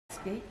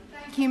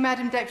Thank you,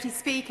 Madam Deputy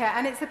Speaker,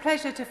 and it's a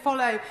pleasure to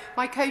follow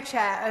my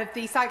co-chair of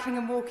the Cycling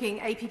and Walking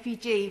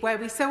APPG, where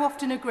we so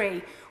often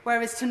agree,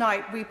 whereas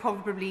tonight we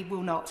probably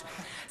will not.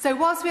 So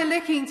whilst we're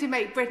looking to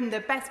make Britain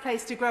the best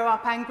place to grow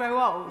up and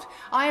grow old,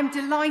 I am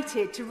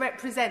delighted to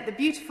represent the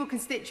beautiful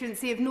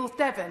constituency of North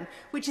Devon,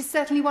 which is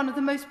certainly one of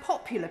the most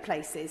popular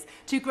places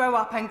to grow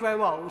up and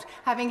grow old,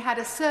 having had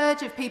a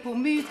surge of people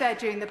move there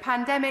during the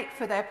pandemic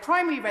for their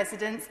primary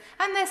residence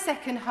and their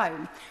second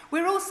home.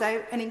 We're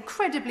also an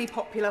incredibly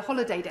popular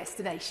holiday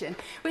destination,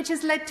 which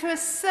has led to a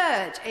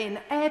surge in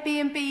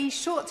Airbnb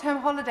short-term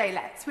holiday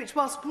lets, which,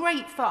 whilst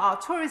great for our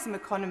tourism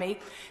economy,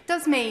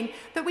 does mean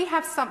that we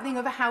have something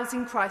of a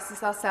housing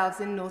crisis ourselves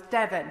in North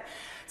Devon.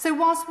 So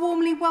whilst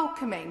warmly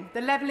welcoming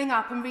the Levelling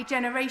Up and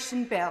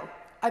Regeneration Bill,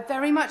 I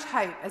very much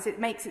hope, as it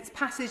makes its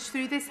passage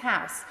through this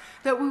House,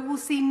 that we will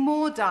see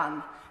more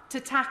done to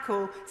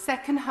tackle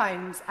second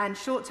homes and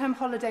short-term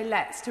holiday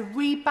lets to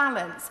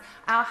rebalance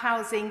our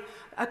housing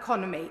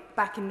economy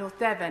back in North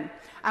Devon.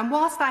 And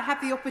whilst I have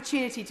the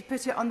opportunity to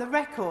put it on the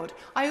record,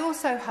 I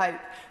also hope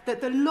that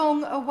the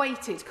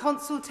long-awaited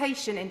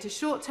consultation into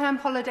short-term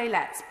holiday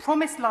lets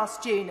promised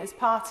last June as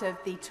part of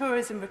the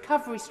Tourism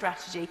Recovery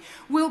Strategy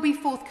will be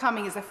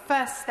forthcoming as a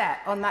first step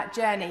on that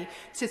journey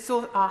to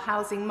sort our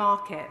housing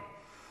market.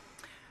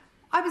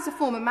 I was a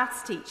former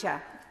maths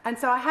teacher, and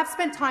so I have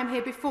spent time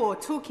here before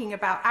talking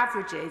about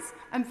averages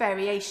and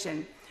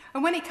variation.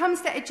 And when it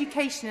comes to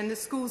education and the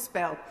schools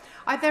bill,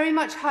 I very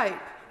much hope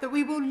that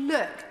we will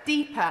look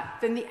deeper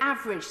than the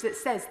average that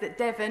says that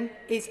Devon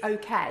is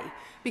okay.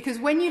 Because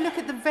when you look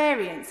at the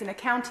variance in a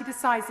county the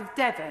size of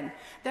Devon,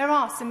 there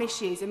are some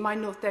issues in my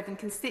North Devon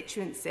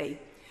constituency.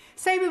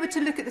 Say we were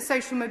to look at the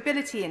Social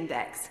Mobility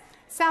Index.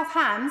 South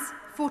Hams,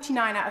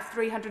 49 out of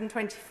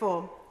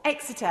 324.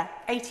 Exeter,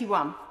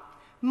 81.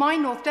 My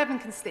North Devon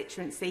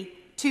constituency,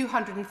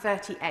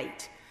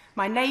 238.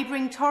 My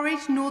neighbouring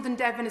Torridge, Northern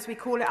Devon as we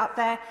call it up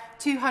there,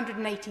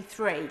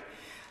 283.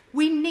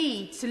 We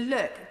need to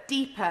look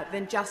deeper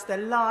than just a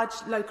large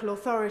local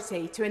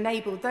authority to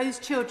enable those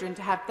children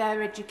to have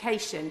their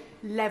education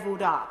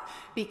levelled up,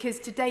 because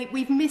to date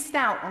we've missed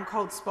out on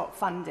cold spot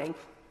funding.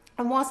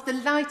 And whilst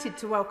delighted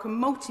to welcome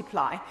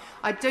Multiply,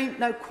 I don't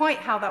know quite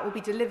how that will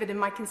be delivered in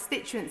my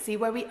constituency,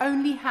 where we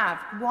only have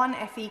one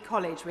FE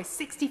college. We're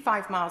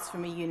 65 miles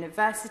from a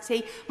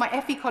university. My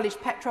FE college,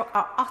 Petrock,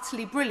 are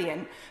utterly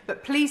brilliant,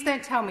 but please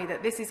don't tell me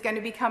that this is going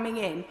to be coming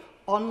in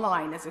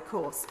online as a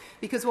course,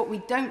 because what we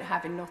don't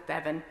have in North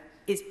Devon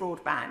is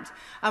broadband.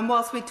 And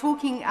whilst we're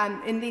talking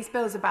in these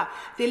bills about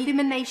the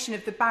elimination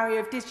of the barrier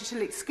of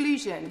digital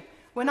exclusion,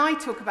 when I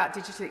talk about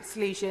digital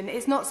exclusion,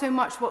 it's not so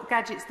much what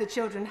gadgets the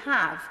children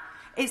have,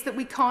 it's that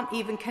we can't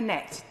even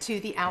connect to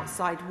the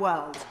outside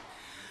world.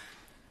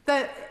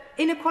 The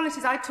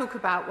inequalities I talk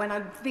about when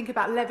I think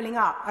about levelling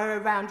up are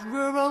around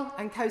rural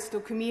and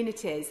coastal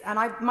communities. And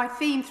my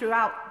theme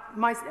throughout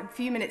my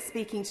few minutes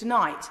speaking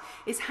tonight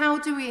is how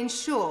do we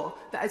ensure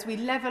that as we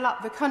level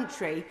up the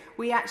country,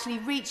 we actually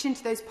reach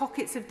into those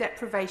pockets of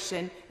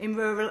deprivation in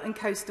rural and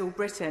coastal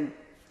Britain.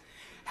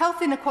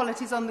 Health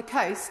inequalities on the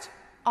coast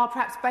are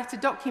perhaps better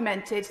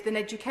documented than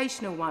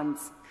educational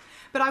ones.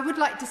 But I would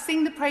like to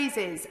sing the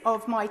praises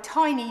of my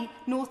tiny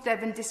North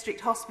Devon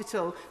District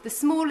Hospital, the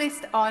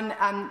smallest on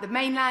the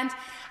mainland,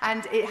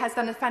 and it has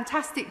done a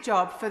fantastic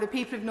job for the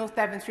people of North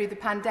Devon through the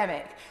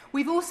pandemic.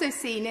 We've also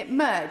seen it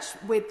merge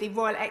with the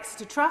Royal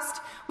Exeter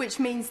Trust, which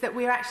means that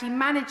we're actually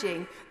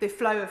managing the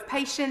flow of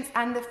patients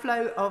and the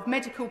flow of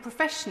medical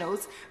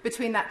professionals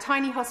between that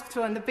tiny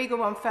hospital and the bigger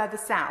one further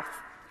south.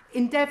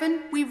 In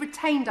Devon, we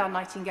retained our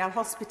Nightingale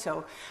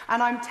Hospital,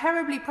 and I'm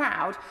terribly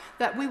proud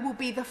that we will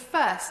be the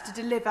first to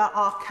deliver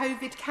our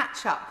COVID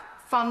catch-up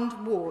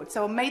fund ward.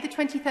 So on May the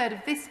 23rd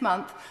of this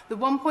month, the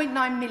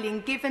 1.9 million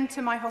given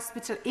to my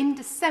hospital in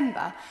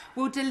December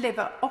will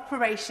deliver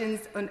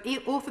operations on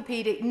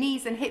orthopaedic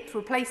knees and hip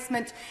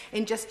replacement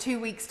in just 2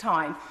 weeks'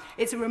 time.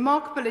 It's a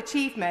remarkable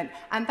achievement,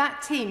 and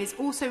that team is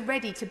also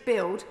ready to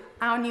build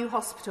our new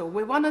hospital.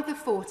 We're one of the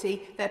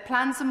 40, their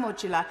plans are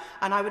modular,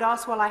 and I would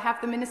ask, while I have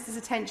the Minister's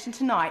attention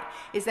tonight,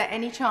 is there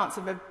any chance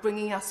of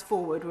bringing us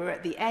forward? We're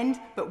at the end,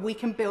 but we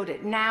can build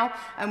it now,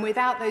 and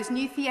without those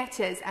new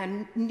theatres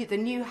and the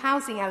new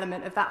housing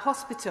element of that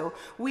hospital,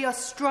 we are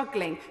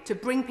struggling to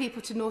bring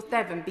people to North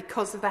Devon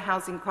because of the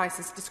housing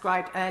crisis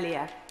described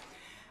earlier.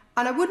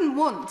 And I wouldn't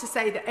want to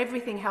say that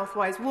everything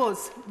health-wise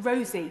was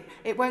rosy.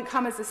 It won't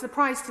come as a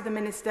surprise to the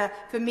Minister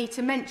for me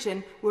to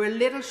mention we're a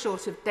little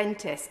short of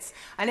dentists.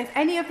 And if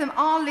any of them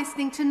are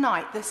listening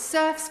tonight, the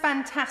surf's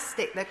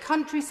fantastic, the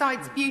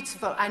countryside's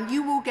beautiful, and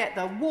you will get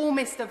the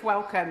warmest of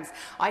welcomes.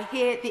 I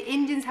hear the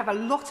Indians have a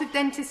lot of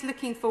dentists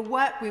looking for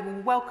work. We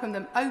will welcome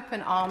them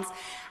open arms.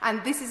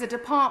 And this is a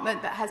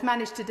department that has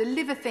managed to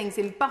deliver things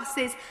in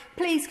buses.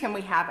 Please can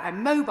we have a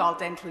mobile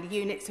dental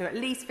unit to at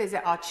least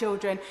visit our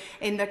children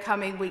in the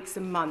coming weeks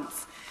and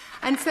months.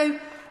 And so,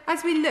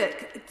 as we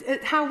look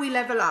at how we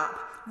level up,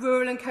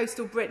 rural and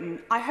coastal Britain,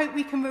 I hope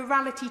we can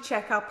morality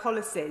check our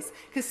policies,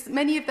 because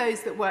many of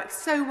those that work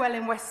so well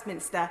in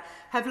Westminster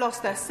have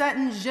lost a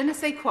certain je ne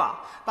sais quoi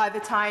by the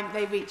time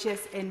they reach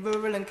us in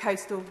rural and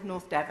coastal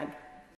North Devon.